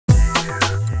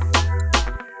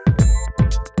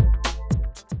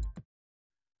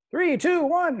Three, two,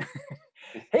 one.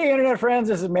 Hey, Internet friends,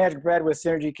 this is Magic Brad with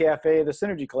Synergy Cafe, the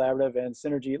Synergy Collaborative, and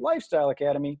Synergy Lifestyle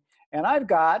Academy. And I've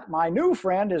got my new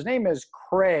friend. His name is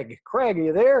Craig. Craig, are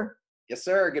you there? Yes,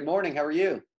 sir. Good morning. How are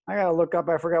you? I got to look up.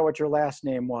 I forgot what your last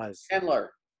name was.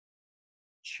 Chandler.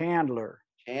 Chandler.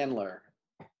 Chandler.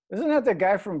 Isn't that the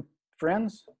guy from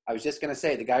Friends? I was just going to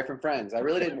say the guy from Friends. I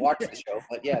really didn't watch the show,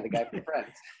 but yeah, the guy from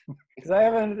Friends. Because I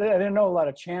didn't know a lot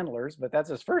of Chandlers, but that's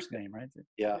his first name, right?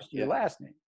 Yeah. Just your last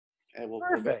name. Yeah,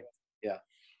 Perfect. Yeah.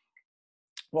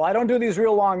 Well, I don't do these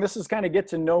real long. This is kind of get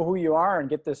to know who you are and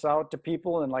get this out to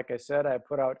people. And like I said, I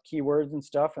put out keywords and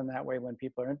stuff. And that way, when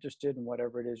people are interested in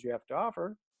whatever it is you have to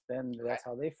offer, then that's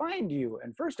how they find you.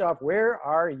 And first off, where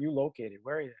are you located?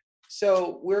 Where are you?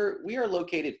 So we are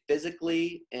located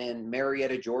physically in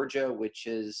Marietta, Georgia, which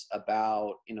is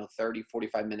about 30,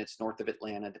 45 minutes north of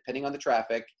Atlanta, depending on the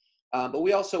traffic. But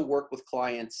we also work with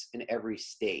clients in every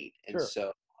state. And Sure.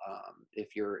 so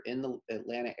if you're in the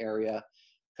Atlanta area,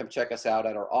 come check us out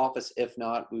at our office. If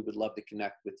not, we would love to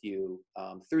connect with you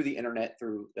through the internet,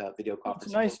 through video conferencing.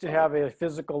 It's nice to have a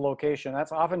physical location.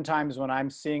 That's oftentimes when I'm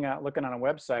looking on a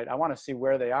website, I want to see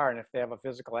where they are and if they have a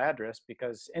physical address,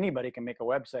 because anybody can make a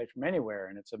website from anywhere,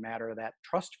 and it's a matter of that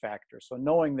trust factor. So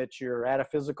knowing that you're at a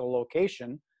physical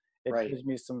location, it gives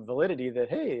me some validity that,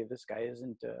 hey, this guy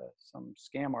isn't some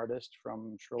scam artist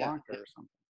from Sri Lanka or something.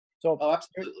 So,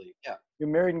 absolutely. Yeah. You're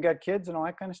married and got kids and all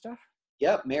that kind of stuff?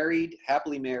 Yep, married,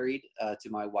 happily married to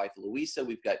my wife, Louisa.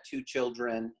 We've got 2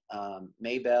 children.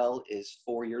 Maybelle is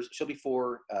 4 years. She'll be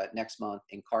 4 next month,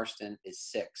 and Karsten is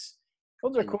 6.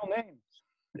 Those are cool names.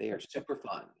 They are super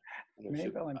fun.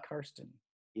 Maybelle and Karsten.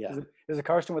 Yeah. Is it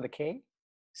Karsten with a K?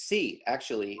 C,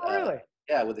 actually. Oh, really?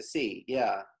 Yeah, with a C.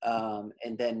 Yeah.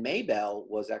 And then Maybelle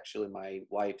was actually my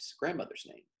wife's grandmother's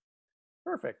name.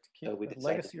 Perfect. Keep the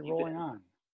legacy rolling on.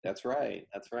 That's right.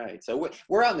 That's right. So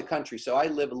we're out in the country. So I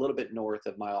live a little bit north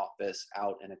of my office,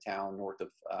 out in a town north of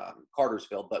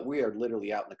Cartersville, but we are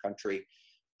literally out in the country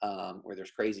where there's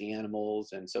crazy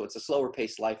animals. And so it's a slower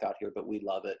paced life out here, but we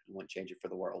love it and wouldn't change it for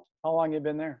the world. How long have you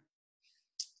been there?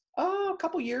 A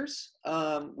couple years.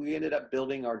 We ended up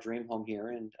building our dream home here,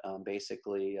 and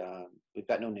basically we've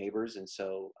got no neighbors. And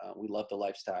so we love the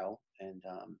lifestyle, and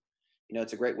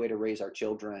it's a great way to raise our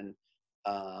children.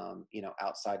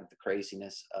 Outside of the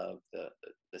craziness of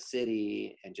the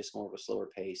city and just more of a slower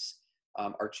pace.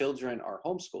 Our children are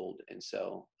homeschooled. And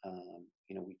so,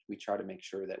 we try to make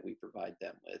sure that we provide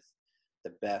them with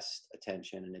the best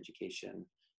attention and education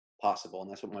possible.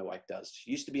 And that's what my wife does. She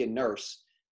used to be a nurse,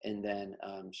 and then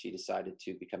she decided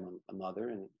to become a mother,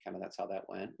 and kind of that's how that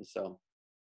went. And so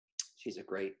she's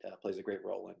plays a great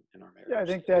role in our marriage. Yeah, I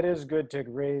think that is good to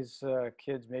raise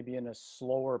kids maybe in a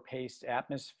slower paced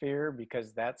atmosphere,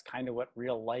 because that's kind of what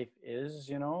real life is,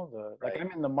 Like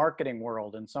I'm in the marketing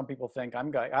world, and some people think I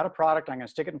got a product, I'm going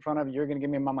to stick it in front of you, you're going to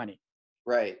give me my money.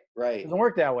 Right. It doesn't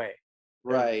work that way.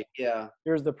 Right. Yeah.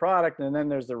 Here's the product, and then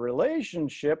there's the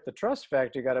relationship, the trust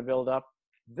factor you got to build up.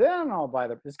 Then I'll buy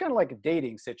it's kind of like a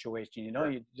dating situation, Sure.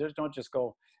 You just don't just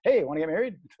go, hey, want to get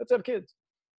married? Let's have kids.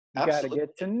 You got to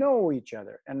get to know each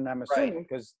other. And I'm assuming,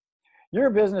 because your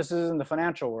business is in the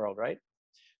financial world, right?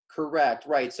 Correct.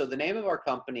 Right. So the name of our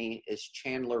company is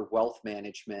Chandler Wealth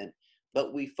Management,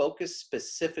 but we focus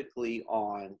specifically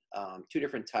on 2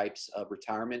 different types of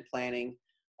retirement planning.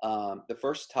 The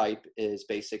first type is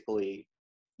basically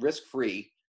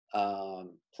risk-free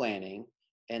planning.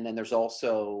 And then there's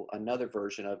also another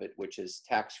version of it, which is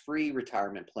tax-free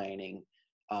retirement planning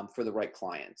for the right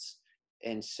clients.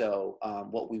 And so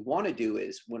what we want to do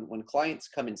is when clients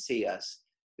come and see us,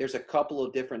 there's a couple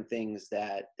of different things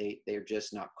that they're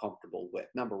just not comfortable with.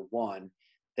 Number one,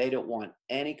 they don't want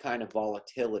any kind of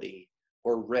volatility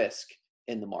or risk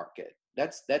in the market.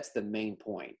 That's the main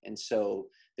point. And so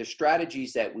the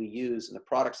strategies that we use and the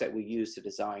products that we use to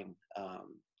design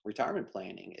retirement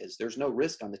planning is there's no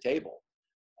risk on the table.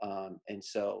 And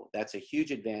so that's a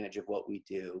huge advantage of what we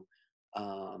do.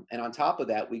 And on top of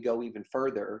that, we go even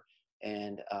further.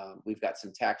 And we've got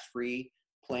some tax-free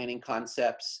planning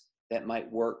concepts that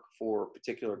might work for a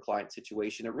particular client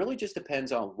situation. It really just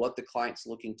depends on what the client's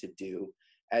looking to do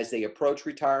as they approach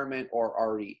retirement or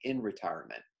already in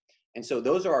retirement. And so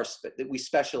those are we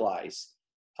specialize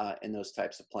in those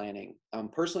types of planning.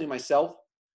 Personally, myself,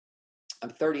 I'm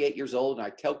 38 years old, and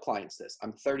I tell clients this.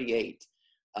 I'm 38,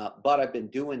 but I've been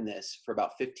doing this for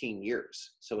about 15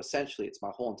 years. So essentially, it's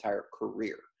my whole entire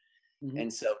career. Mm-hmm.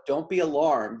 And so don't be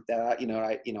alarmed that, I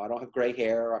don't have gray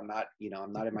hair. I'm not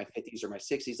in my 50s or my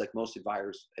 60s like most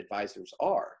advisors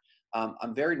are.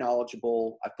 I'm very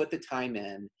knowledgeable. I put the time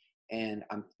in, and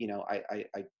I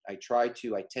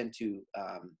tend to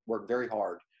work very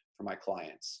hard for my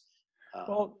clients. Um,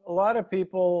 Well, a lot of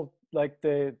people like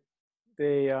they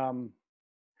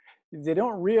they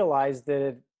don't realize that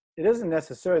it isn't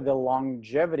necessarily the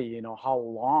longevity, how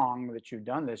long that you've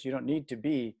done this. You don't need to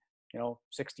be,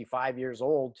 65 years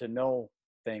old to know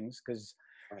things because,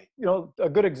 right, a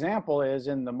good example is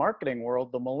in the marketing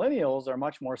world, the millennials are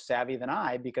much more savvy than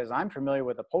I because I'm familiar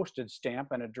with a postage stamp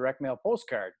and a direct mail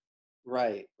postcard.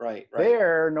 right, right,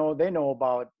 right, They know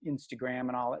about Instagram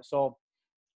and all that. So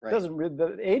right, doesn't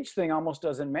the age thing almost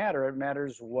doesn't matter. It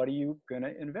matters what are you going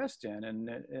to invest in, and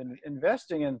right,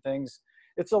 investing in things.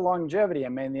 It's a longevity. I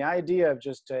mean, the idea of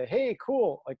just hey,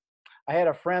 cool. Like I had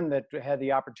a friend that had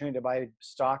the opportunity to buy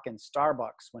stock in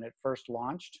Starbucks when it first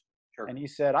launched, sure. and he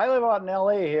said, "I live out in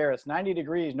LA here. It's 90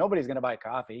 degrees. Nobody's going to buy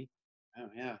coffee." Oh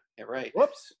yeah, yeah, right,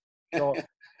 Whoops. So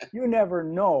you never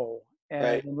know, and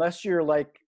right, unless you're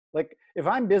like if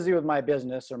I'm busy with my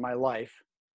business or my life,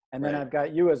 and then right. I've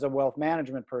got you as a wealth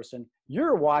management person,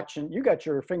 you're watching, you got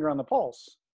your finger on the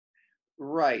pulse.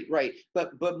 Right, right.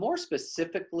 But more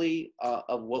specifically,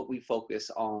 of what we focus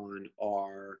on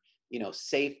are,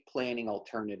 safe planning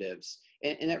alternatives,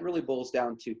 and that really boils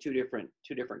down to two different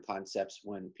concepts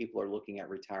when people are looking at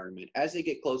retirement. As they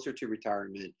get closer to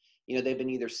retirement, they've been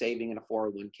either saving in a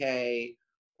 401k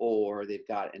or they've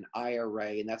got an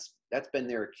IRA, and that's been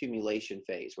their accumulation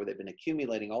phase where they've been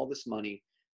accumulating all this money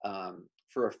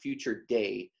for a future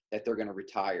day that they're going to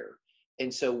retire.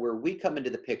 And so where we come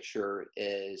into the picture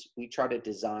is we try to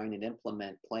design and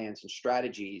implement plans and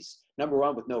strategies, number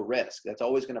one, with no risk. That's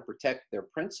always going to protect their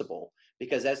principal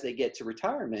because as they get to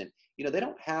retirement, they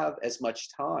don't have as much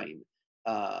time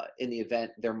in the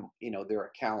event their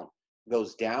account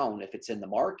goes down if it's in the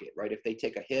market, right? If they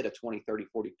take a hit of 20, 30,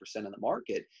 40% in the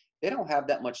market, they don't have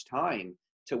that much time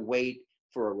to wait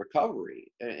for a recovery.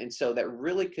 And so that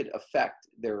really could affect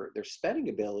their spending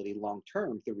ability long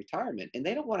term through retirement. And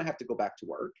they don't want to have to go back to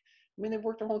work. I mean, they've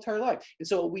worked their whole entire life. And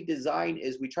so what we design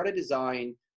is we try to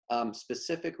design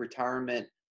specific retirement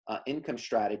income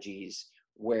strategies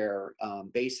where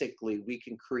basically we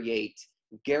can create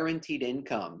guaranteed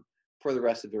income for the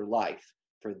rest of their life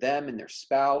for them and their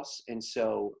spouse. And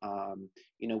so,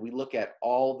 we look at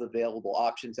all the available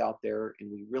options out there,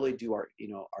 and we really do our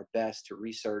best to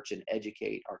research and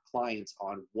educate our clients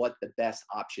on what the best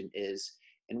option is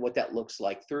and what that looks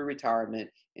like through retirement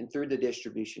and through the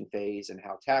distribution phase and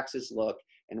how taxes look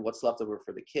and what's left over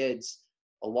for the kids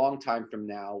a long time from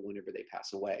now whenever they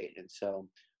pass away. And so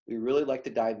we really like to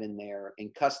dive in there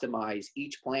and customize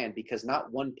each plan because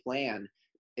not one plan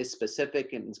is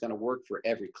specific and is going to work for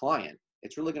every client.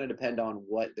 It's really going to depend on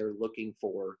what they're looking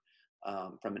for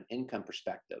from an income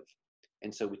perspective.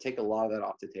 And so we take a lot of that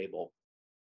off the table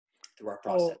through our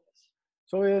process.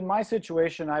 So so in my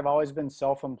situation, I've always been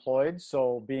self-employed.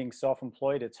 So being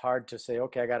self-employed, it's hard to say,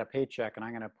 okay, I got a paycheck and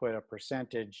I'm going to put a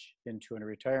percentage into a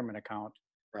retirement account.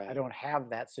 I Right, don't have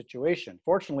that situation.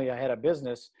 Fortunately, I had a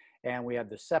business and we had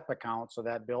the SEP account, so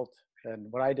that built. And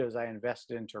what I do is I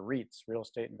invested into REITs, real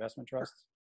estate investment sure, trusts.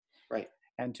 right,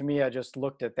 And to me, I just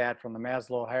looked at that from the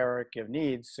Maslow hierarchy of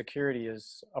needs. Security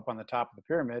is up on the top of the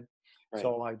pyramid. right,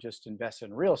 So I just invested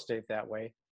in real estate that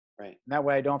way. right, And that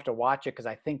way I don't have to watch it because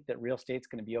I think that real estate's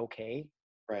going to be okay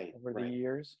right, over the right,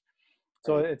 years.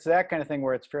 So right. it's that kind of thing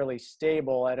where it's fairly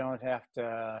stable. I don't have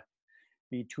to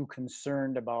be too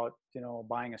concerned about,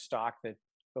 buying a stock that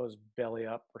goes belly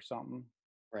up or something.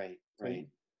 Right, So right.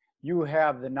 you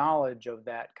have the knowledge of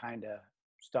that kind of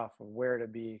stuff of where to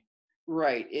be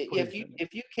Right. putting If you certain.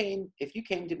 if you came if you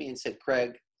came to me and said,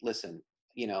 Craig, listen,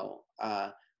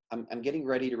 I'm getting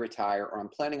ready to retire, or I'm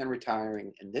planning on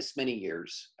retiring in this many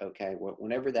years. Okay,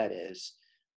 whenever that is.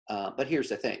 But here's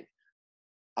the thing: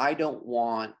 I don't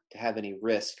want to have any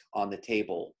risk on the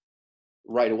table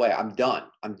right away. I'm done.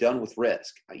 I'm done with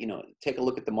risk. Take a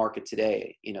look at the market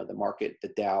today.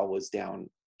 The Dow was down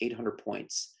 800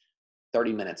 points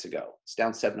 30 minutes ago. It's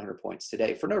down 700 points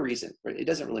today for no reason. It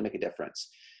doesn't really make a difference.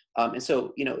 And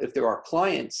so, if there are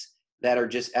clients that are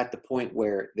just at the point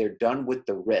where they're done with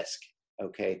the risk,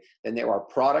 okay, then there are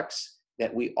products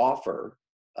that we offer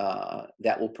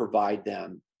that will provide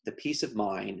them the peace of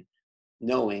mind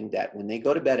knowing that when they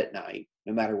go to bed at night,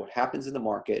 no matter what happens in the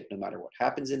market, no matter what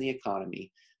happens in the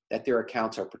economy, that their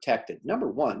accounts are protected. Number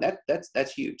one,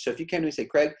 that's huge. So if you came to me and say,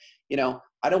 Craig,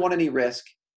 I don't want any risk.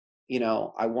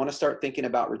 I want to start thinking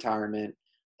about retirement.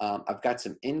 I've got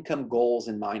some income goals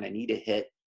in mind I need to hit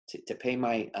to pay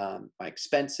my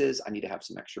expenses. I need to have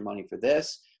some extra money for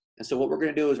this. And so what we're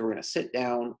going to do is we're going to sit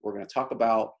down. We're going to talk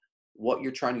about what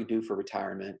you're trying to do for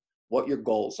retirement, what your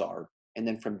goals are. And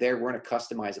then from there, we're going to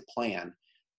customize a plan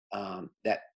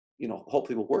that,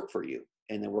 hopefully will work for you.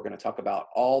 And then we're going to talk about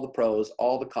all the pros,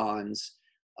 all the cons,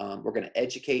 We're going to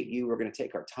educate you. We're going to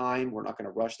take our time. We're not going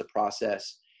to rush the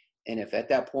process. And if at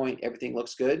that point everything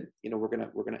looks good, we're going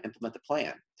to implement the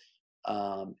plan.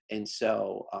 And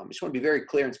so I just want to be very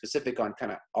clear and specific on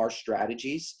kind of our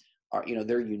strategies.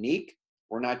 They're unique.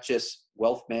 We're not just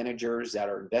wealth managers that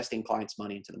are investing clients'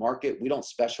 money into the market. We don't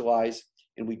specialize,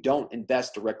 and we don't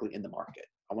invest directly in the market.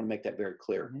 I want to make that very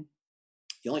clear. Mm-hmm.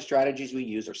 The only strategies we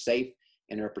use are safe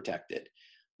and are protected.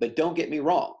 But don't get me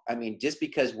wrong. I mean, just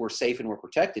because we're safe and we're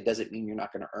protected doesn't mean you're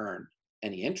not going to earn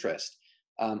any interest.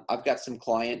 I've got some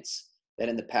clients that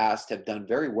in the past have done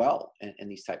very well in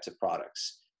these types of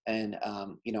products. And,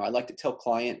 I like to tell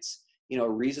clients, a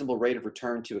reasonable rate of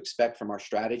return to expect from our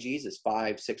strategies is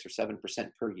 5, 6, or 7%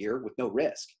 per year with no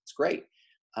risk. It's great.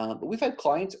 But we've had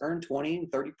clients earn 20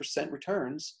 and 30%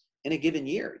 returns in a given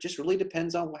year. It just really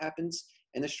depends on what happens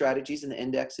in the strategies and the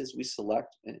indexes we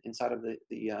select inside of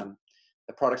the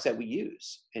products that we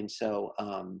use. And so,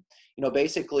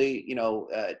 basically,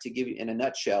 to give you in a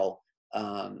nutshell,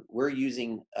 we're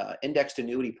using indexed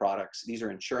annuity products. These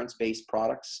are insurance-based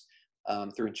products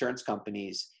through insurance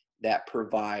companies that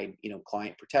provide,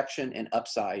 client protection and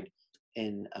upside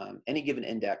in any given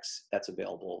index that's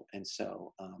available. And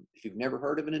so if you've never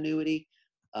heard of an annuity,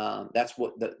 that's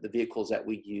what the vehicles that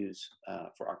we use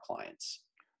for our clients.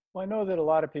 Well, I know that a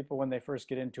lot of people, when they first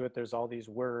get into it, there's all these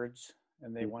words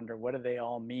and they wonder, what do they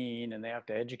all mean? And they have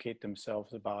to educate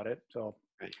themselves about it. So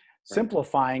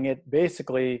simplifying it,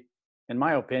 basically, in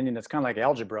my opinion, it's kind of like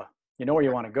algebra. You know where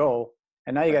you want to go.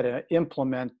 And now you got to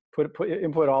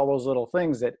input all those little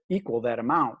things that equal that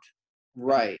amount.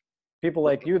 Right. People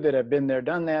like you that have been there,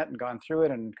 done that, and gone through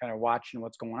it and kind of watching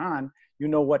what's going on,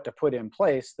 what to put in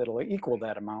place that'll equal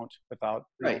that amount without,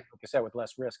 like I said, with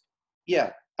less risk.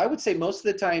 Yeah. I would say most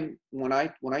of the time when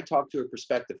I talk to a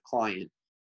prospective client,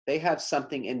 they have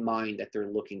something in mind that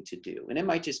they're looking to do. And it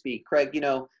might just be, Craig,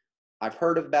 I've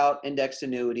heard about indexed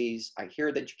annuities. I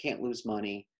hear that you can't lose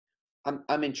money.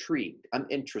 I'm intrigued. I'm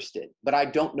interested, but I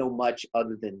don't know much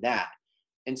other than that.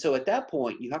 And so at that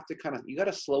point, you got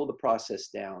to slow the process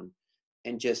down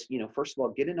and just, first of all,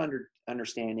 get an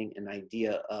understanding, an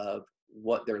idea of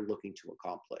what they're looking to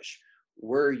accomplish.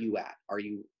 Where are you at? Are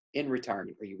you in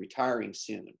retirement? Are you retiring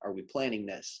soon? Are we planning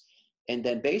this? And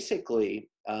then basically,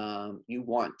 you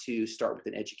want to start with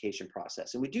an education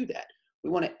process. And we do that.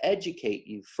 We want to educate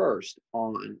you first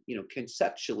on,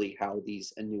 conceptually how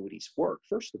these annuities work,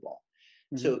 first of all.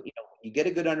 Mm-hmm. So, you get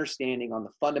a good understanding on the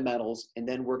fundamentals, and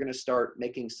then we're going to start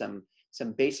making some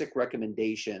basic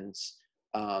recommendations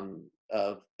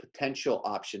of potential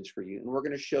options for you. And we're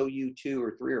going to show you 2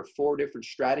 or 3 or 4 different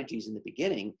strategies in the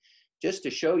beginning, just to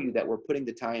show you that we're putting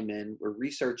the time in, we're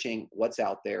researching what's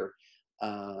out there.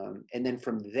 And then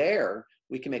from there,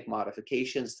 we can make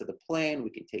modifications to the plan. We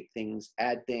can take things,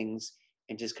 add things,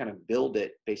 and just kind of build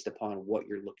it based upon what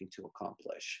you're looking to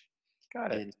accomplish.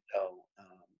 Got it. And so,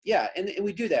 and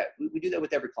we do that. We do that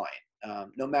with every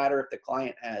client. No matter if the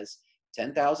client has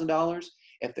 $10,000,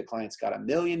 if the client's got $1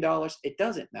 million, it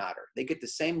doesn't matter. They get the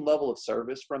same level of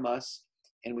service from us,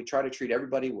 and we try to treat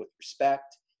everybody with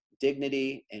respect,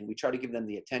 dignity, and we try to give them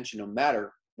the attention no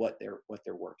matter what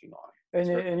they're working on.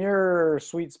 And your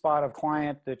sweet spot of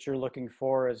client that you're looking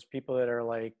for is people that are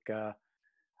like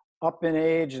up in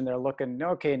age and they're looking,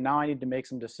 okay, now I need to make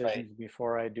some decisions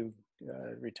before I do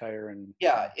retire. And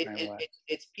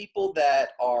it's people that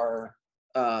are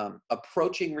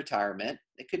approaching retirement.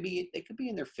 They could be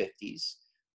in their 50s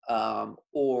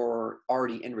or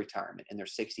already in retirement in their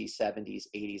 60s, 70s,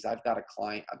 80s. I've got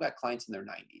clients in their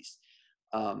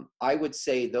 90s. I would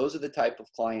say those are the type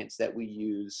of clients that we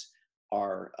use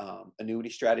our annuity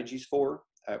strategies for,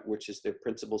 which is their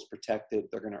principal's protected.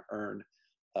 They're going to earn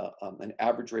an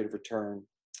average rate of return,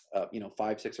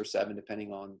 5, 6, or 7,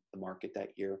 depending on the market that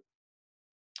year.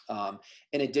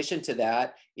 In addition to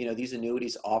that, these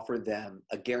annuities offer them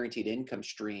a guaranteed income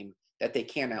stream that they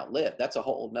can't outlive. That's a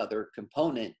whole nother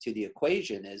component to the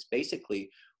equation. Is basically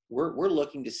we're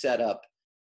looking to set up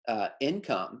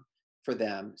income for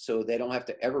them so they don't have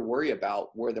to ever worry about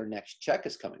where their next check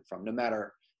is coming from, no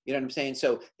matter, you know what I'm saying?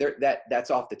 So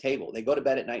that's off the table. They go to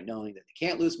bed at night knowing that they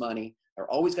can't lose money. They're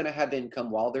always going to have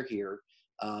income while they're here.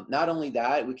 Not only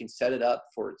that, we can set it up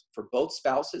for both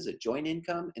spouses, a joint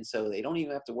income. And so they don't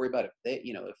even have to worry about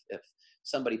if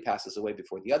somebody passes away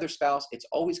before the other spouse, it's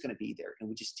always going to be there. And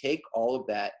we just take all of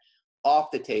that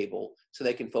off the table so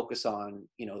they can focus on,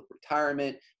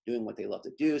 retirement, doing what they love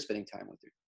to do, spending time with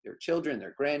their children,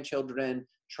 their grandchildren,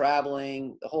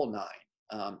 traveling, the whole 9.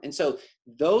 And so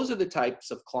those are the types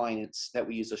of clients that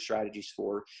we use those strategies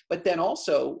for. But then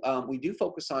also we do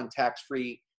focus on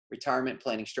tax-free retirement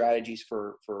planning strategies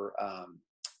for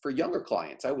for younger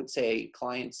clients, I would say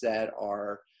clients that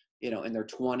are, in their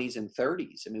 20s and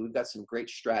 30s. I mean, we've got some great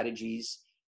strategies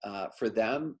for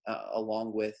them,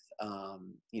 along with,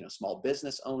 small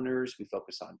business owners. We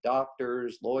focus on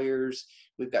doctors, lawyers.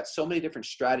 We've got so many different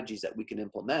strategies that we can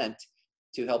implement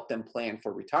to help them plan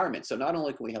for retirement. So not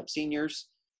only can we help seniors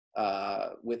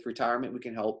with retirement, we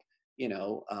can help,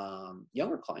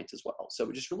 younger clients as well. So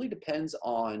it just really depends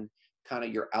on kind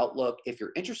of your outlook. If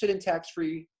you're interested in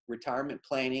tax-free retirement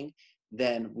planning,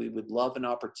 then we would love an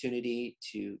opportunity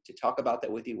to talk about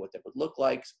that with you, what that would look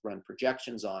like, run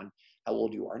projections on how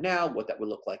old you are now, what that would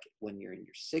look like when you're in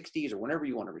your 60s or whenever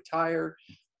you want to retire.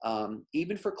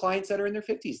 Even for clients that are in their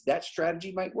 50s, that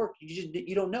strategy might work.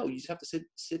 You don't know. You just have to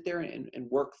sit there and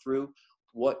work through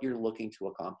what you're looking to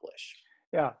accomplish.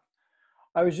 Yeah.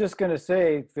 I was just going to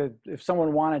say that if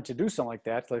someone wanted to do something like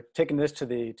that, like taking this to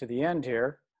the end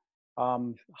here,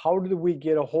 how do we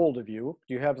get a hold of you?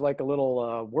 Do you have like a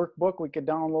little workbook we could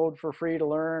download for free to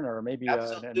learn, or maybe an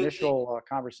Absolutely. initial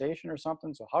conversation or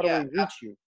something? So how do Yeah, we reach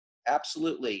you?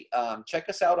 absolutely. Check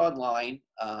us out online.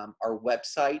 Our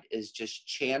website is just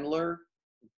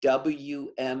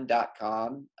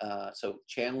ChandlerWM.com. So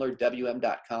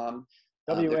ChandlerWM.com.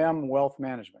 WM Wealth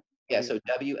Management. Yeah, so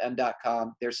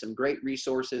WM.com. There's some great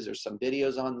resources. There's some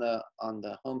videos on the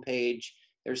homepage.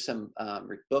 There's some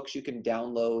books you can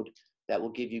download that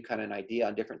will give you kind of an idea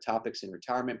on different topics in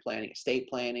retirement planning, estate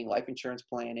planning, life insurance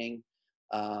planning,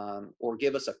 or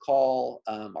give us a call.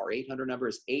 Our 800 number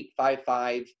is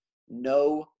 855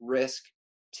 no risk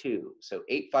 2. So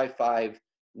 855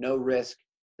 no risk,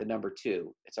 the number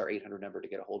 2. It's our 800 number to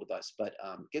get a hold of us. But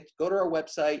go to our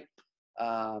website.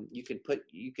 You can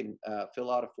fill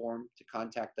out a form to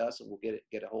contact us, and we'll get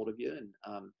a hold of you, and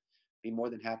be more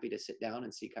than happy to sit down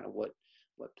and see kind of what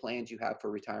plans you have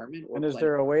for retirement. And is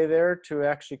there a way there to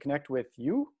actually connect with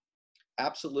you?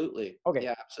 Absolutely. Okay.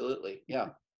 Yeah, absolutely. Yeah,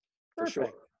 for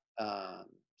Perfect. sure.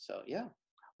 So yeah.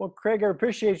 Well, Craig, I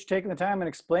appreciate you taking the time and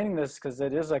explaining this, because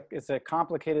it's a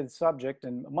complicated subject,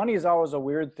 and money is always a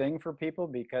weird thing for people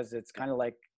because it's kind of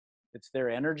like it's their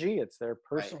energy, it's their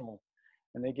personal, Right.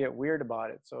 and they get weird about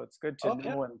it. So it's good to Oh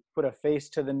yeah, know and put a face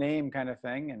to the name kind of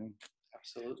thing. And so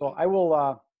absolutely. I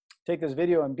will take this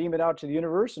video and beam it out to the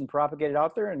universe and propagate it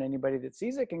out there, and anybody that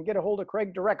sees it can get a hold of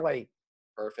Craig directly.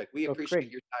 Perfect. We So appreciate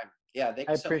Craig, your time. Yeah, thank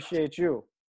I you so much. appreciate you.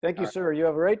 Thank you, All right. sir. You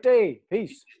have a great day.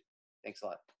 Peace. Thanks a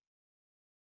lot.